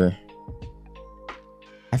more.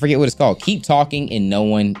 I forget what it's called. Keep talking and no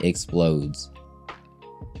one explodes.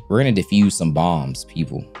 We're going to defuse some bombs,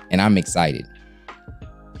 people. And I'm excited.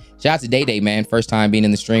 Shout out to Day Day, man. First time being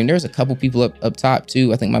in the stream. There's a couple people up top,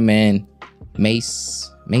 too. I think my man,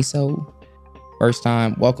 Meso. First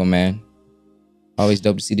time. Welcome, man. Always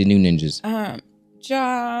dope to see the new ninjas.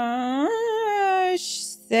 Josh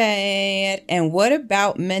said, and what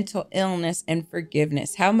about mental illness and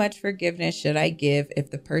forgiveness? How much forgiveness should I give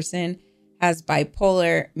if the person has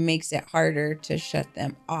bipolar, makes it harder to shut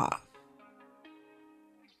them off?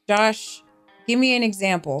 Josh, give me an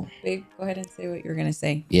example. Babe, go ahead and say what you're going to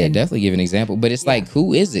say. Yeah, definitely give an example. But it's like,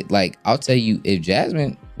 who is it? Like, I'll tell you, if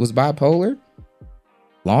Jasmine was bipolar,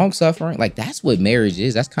 long suffering, like that's what marriage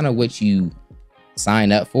is. That's kind of what you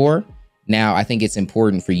sign up for. Now, I think it's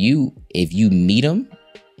important for you if you meet them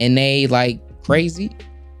and they like crazy,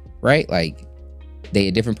 right? Like they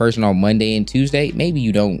a different person on Monday and Tuesday, maybe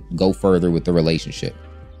you don't go further with the relationship.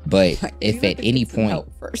 But if at any point,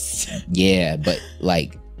 first. Yeah, but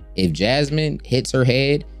like if Jasmine hits her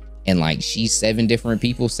head and like she's 7 different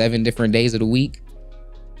people, 7 different days of the week,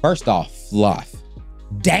 first off, fluff.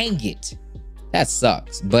 Dang it. That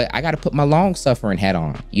sucks. But I got to put my long suffering hat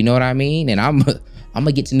on. You know what I mean? And I'm going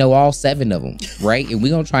to get to know all 7 of them, right? And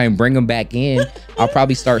we're going to try and bring them back in. I'll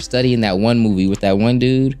probably start studying that one movie with that one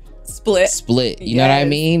dude. Split. You know what I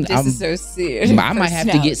mean? Dissociative. I might have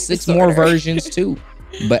to get 6 more versions too.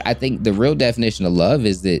 But I think the real definition of love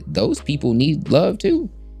is that those people need love too.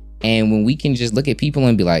 And when we can just look at people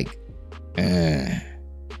and be like,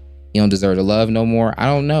 you don't deserve the love no more. I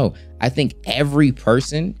don't know. I think every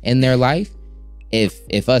person in their life,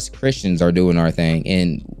 if us Christians are doing our thing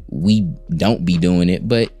and we don't be doing it,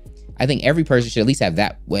 but I think every person should at least have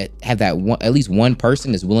that one, at least one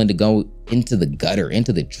person is willing to go into the gutter,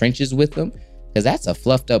 into the trenches with them, because that's a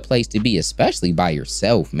fluffed up place to be, especially by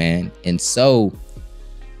yourself, man. And so,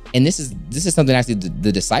 and this is something actually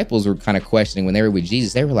the disciples were kind of questioning when they were with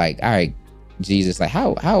Jesus. They were like, all right, Jesus, like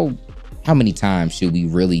how many times should we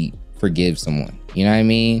really forgive someone? You know what I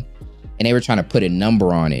mean? And they were trying to put a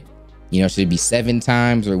number on it. You know, should it be 7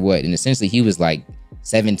 times or what? And essentially he was like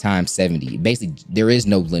 7 times 70. Basically, there is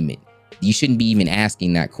no limit. You shouldn't be even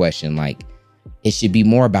asking that question. Like, it should be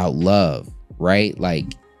more about love, right? Like,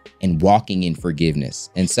 and walking in forgiveness.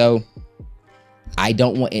 And so I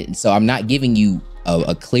don't want it. So I'm not giving you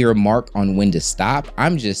a clear mark on when to stop.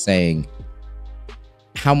 I'm just saying,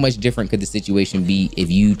 how much different could the situation be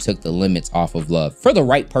if you took the limits off of love for the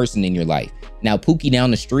right person in your life? Now, Pookie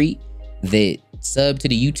down the street that subbed to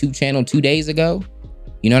the YouTube channel 2 days ago,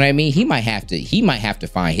 you know what I mean? He might have to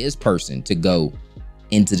find his person to go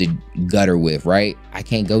into the gutter with, right? I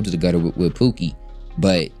can't go to the gutter with Pookie,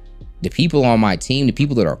 but the people on my team, the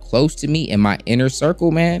people that are close to me in my inner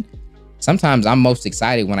circle, man, sometimes I'm most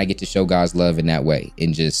excited when I get to show God's love in that way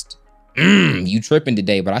and just, you tripping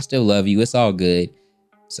today, but I still love you. It's all good.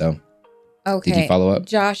 So, okay. Did you follow up?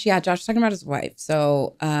 Josh was talking about his wife.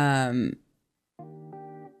 So,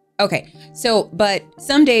 okay. So, but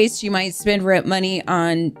some days she might spend rent money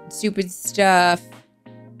on stupid stuff,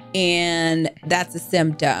 and that's a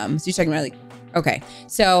symptom. So you're talking about like, okay.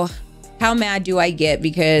 So how mad do I get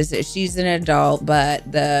because she's an adult, but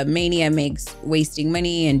the mania makes wasting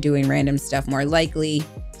money and doing random stuff more likely.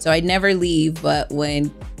 So I'd never leave, but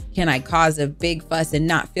when can I cause a big fuss and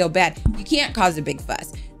not feel bad? You can't cause a big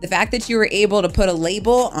fuss. The fact that you were able to put a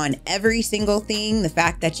label on every single thing, the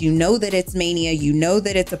fact that you know that it's mania, you know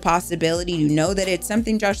that it's a possibility, you know that it's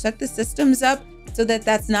something, Josh, set the systems up so that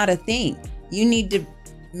that's not a thing. You need to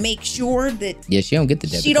make sure that she don't get the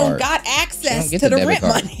debit card. She don't got access to the rent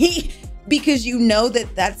money because you know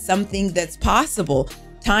that that's something that's possible.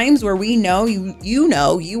 Times where we know,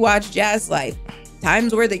 you watch Jazz Life.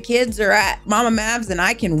 Times where the kids are at Mama Mavs and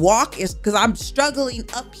I can walk is because I'm struggling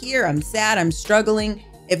up here. I'm sad. I'm struggling.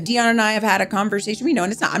 If Dion and I have had a conversation, we know,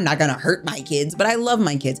 and I'm not going to hurt my kids, but I love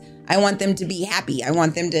my kids. I want them to be happy. I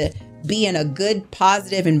want them to be in a good,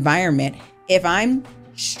 positive environment. If I'm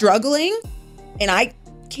struggling and I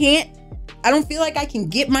don't feel like I can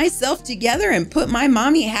get myself together and put my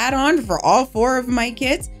mommy hat on for all 4 of my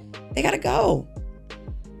kids, they got to go.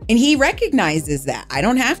 And he recognizes that. I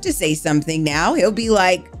don't have to say something now. He'll be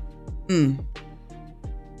like, I'm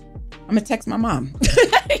going to text my mom.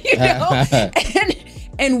 You know?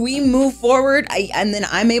 And we move forward. And then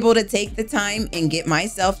I'm able to take the time and get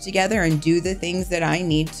myself together and do the things that I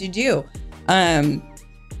need to do.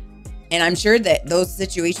 And I'm sure that those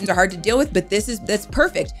situations are hard to deal with, but that's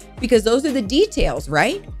perfect because those are the details,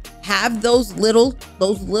 right? Have those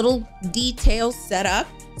little details set up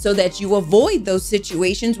so that you avoid those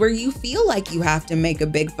situations where you feel like you have to make a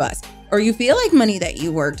big fuss, or you feel like money that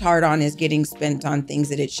you worked hard on is getting spent on things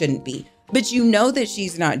that it shouldn't be. But you know that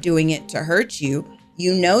she's not doing it to hurt you.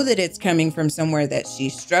 You know that it's coming from somewhere that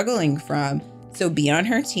she's struggling from. So be on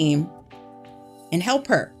her team and help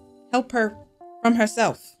her from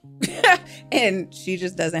herself. And she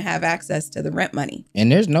just doesn't have access to the rent money.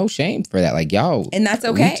 And there's no shame for that. Like, y'all. And that's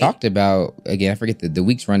okay. We talked about, again, I forget the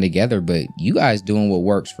weeks run together, but you guys doing what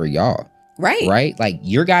works for y'all. Right. Right? Like,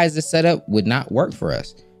 your guys' setup would not work for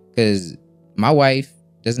us. Because my wife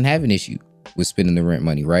doesn't have an issue with spending the rent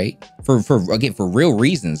money, right? For real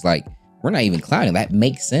reasons. Like, we're not even clowning. That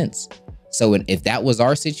makes sense. So if that was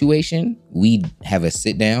our situation, we'd have a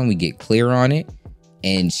sit down, we get clear on it.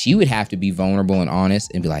 And she would have to be vulnerable and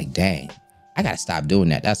honest and be like, dang, I got to stop doing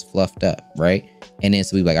that. That's fluffed up, right? And then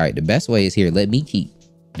so we'd be like, all right, the best way is here. Let me keep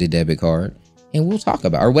the debit card and we'll talk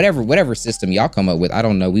about it. Or whatever system y'all come up with. I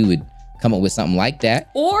don't know. We would come up with something like that.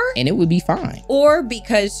 And it would be fine. Or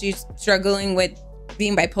because she's struggling with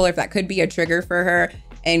being bipolar, if that could be a trigger for her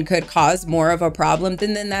and could cause more of a problem,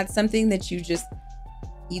 then that's something that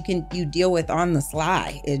you deal with on the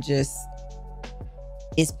sly. It just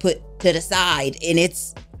is put to the side and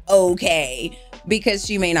it's okay because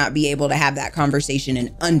she may not be able to have that conversation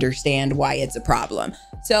and understand why it's a problem.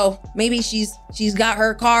 So maybe she's got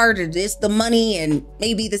her card or it's the money and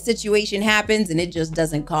maybe the situation happens and it just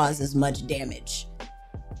doesn't cause as much damage.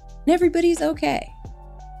 And everybody's okay.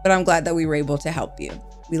 But I'm glad that we were able to help you.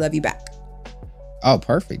 We love you back. Oh,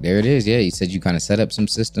 perfect. There it is. Yeah, you said you kind of set up some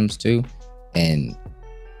systems too. And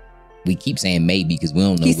we keep saying maybe because we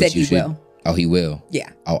don't know what you should. Will. Oh, he will? Yeah.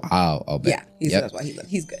 Oh, I'll bet. Yeah, that's why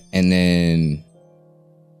he's good. And then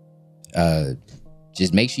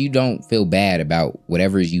just make sure you don't feel bad about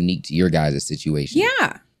whatever is unique to your guys' situation.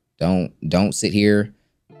 Yeah. Don't sit here.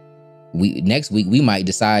 Next week, we might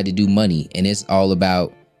decide to do money, and it's all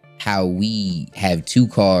about how we have 2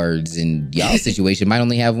 cards and y'all's situation might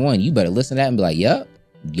only have 1. You better listen to that and be like, yep.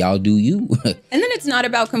 Y'all do you. And then it's not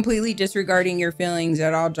about completely disregarding your feelings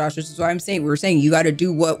at all, Josh. This is what I'm saying. We're saying you got to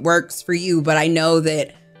do what works for you. But I know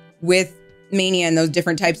that with mania and those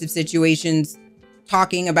different types of situations,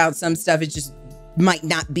 talking about some stuff, it just might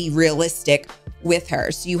not be realistic with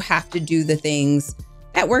her. So you have to do the things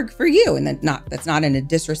that work for you. And that's not in a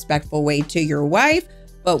disrespectful way to your wife,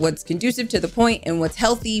 but what's conducive to the point and what's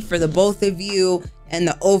healthy for the both of you and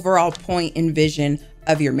the overall point and vision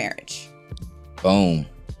of your marriage. Boom.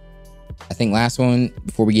 I think last one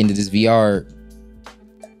before we get into this VR,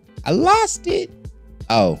 I lost it.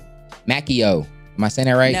 Oh, Macchio. Am I saying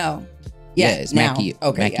that right? No. Yeah, it's Macchio.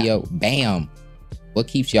 Okay. Macchio. Yeah. Bam. What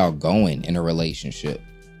keeps y'all going in a relationship?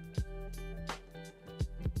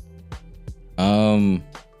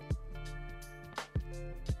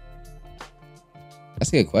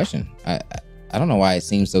 That's a good question. I don't know why it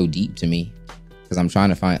seems so deep to me because I'm trying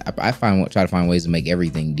to find. Try to find ways to make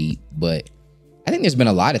everything deep, but I think there's been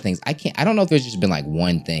a lot of things. I don't know if there's just been like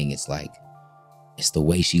one thing. It's like, it's the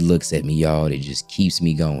way she looks at me, y'all, that just keeps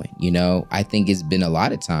me going. You know, I think it's been a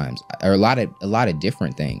lot of times or a lot of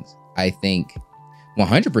different things. I think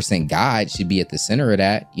 100% God should be at the center of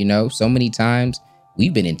that. You know, so many times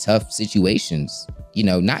we've been in tough situations, you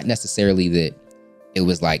know, not necessarily that it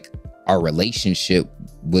was like our relationship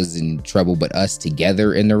was in trouble, but us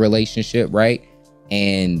together in the relationship. Right.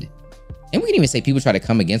 And we can even say people try to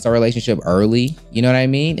come against our relationship early. You know what I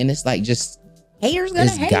mean? And it's like just haters gonna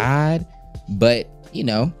hate. God. But, you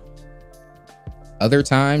know, other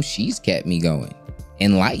times she's kept me going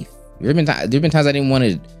in life. There have been times I didn't want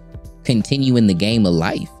to continue in the game of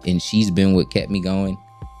life. And she's been what kept me going.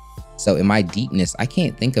 So in my deepness, I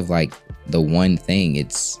can't think of like the one thing.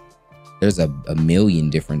 There's a million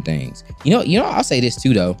different things. You know, I'll say this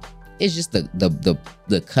too, though. It's just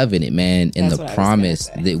the covenant, man, and the promise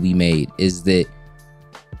that we made is that,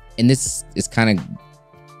 and this is kind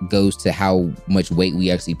of goes to how much weight we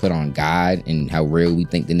actually put on God and how real we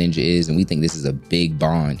think the ninja is, and we think this is a big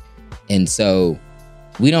bond. And so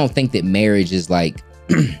we don't think that marriage is like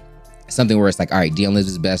something where it's like, all right, Dion lives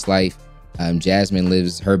his best life, Jasmine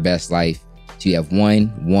lives her best life. So you have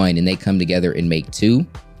one, and they come together and make 2.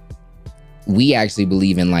 We actually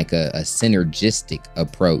believe in like a synergistic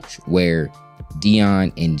approach where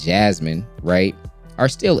Dion and Jasmine, right, are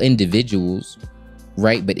still individuals,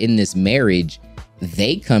 right? But in this marriage,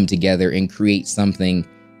 they come together and create something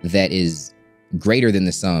that is greater than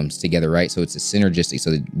the sums together, right? So it's a synergistic.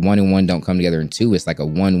 So that 1 and 1 don't come together in 2. It's like a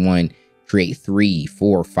 1, 1 create 3,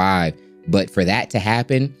 4, 5. But for that to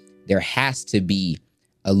happen, there has to be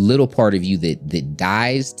a little part of you that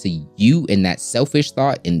dies to you and that selfish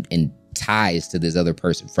thought and ties to this other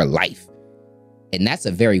person for life. And that's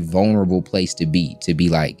a very vulnerable place to be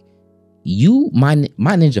like, you, my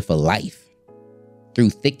ninja for life,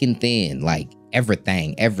 through thick and thin, like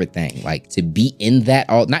everything, like to be in that,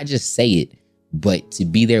 all, not just say it, but to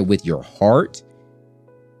be there with your heart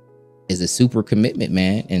is a super commitment,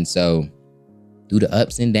 man. And so through the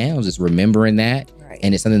ups and downs, just remembering that. Right.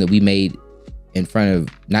 And it's something that we made in front of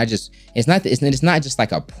it's not just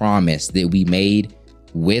like a promise that we made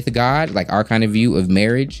with God. Like our kind of view of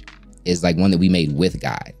marriage is like one that we made with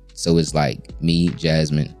God. So it's like me,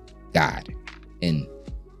 Jasmine, God. And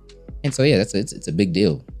so, yeah, it's a big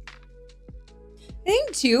deal. I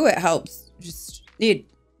think too, it helps just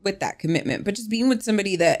with that commitment, but just being with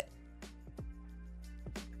somebody that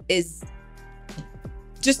is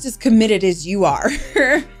just as committed as you are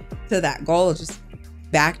to that goal, just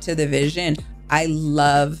back to the vision. I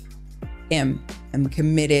love him. I'm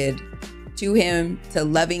committed to him, to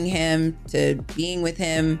loving him, to being with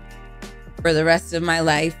him for the rest of my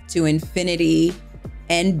life, to infinity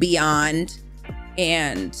and beyond.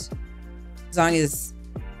 And as long as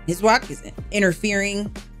his walk isn't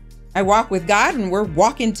interfering, I walk with God and we're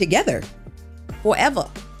walking together forever.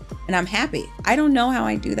 And I'm happy. I don't know how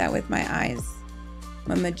I do that with my eyes.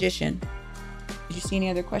 I'm a magician. Did you see any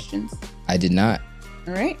other questions? I did not.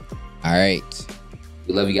 All right.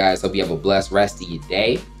 We love you guys. Hope you have a blessed rest of your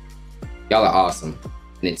day. Y'all are awesome.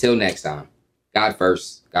 And until next time, God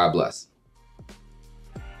first, God bless.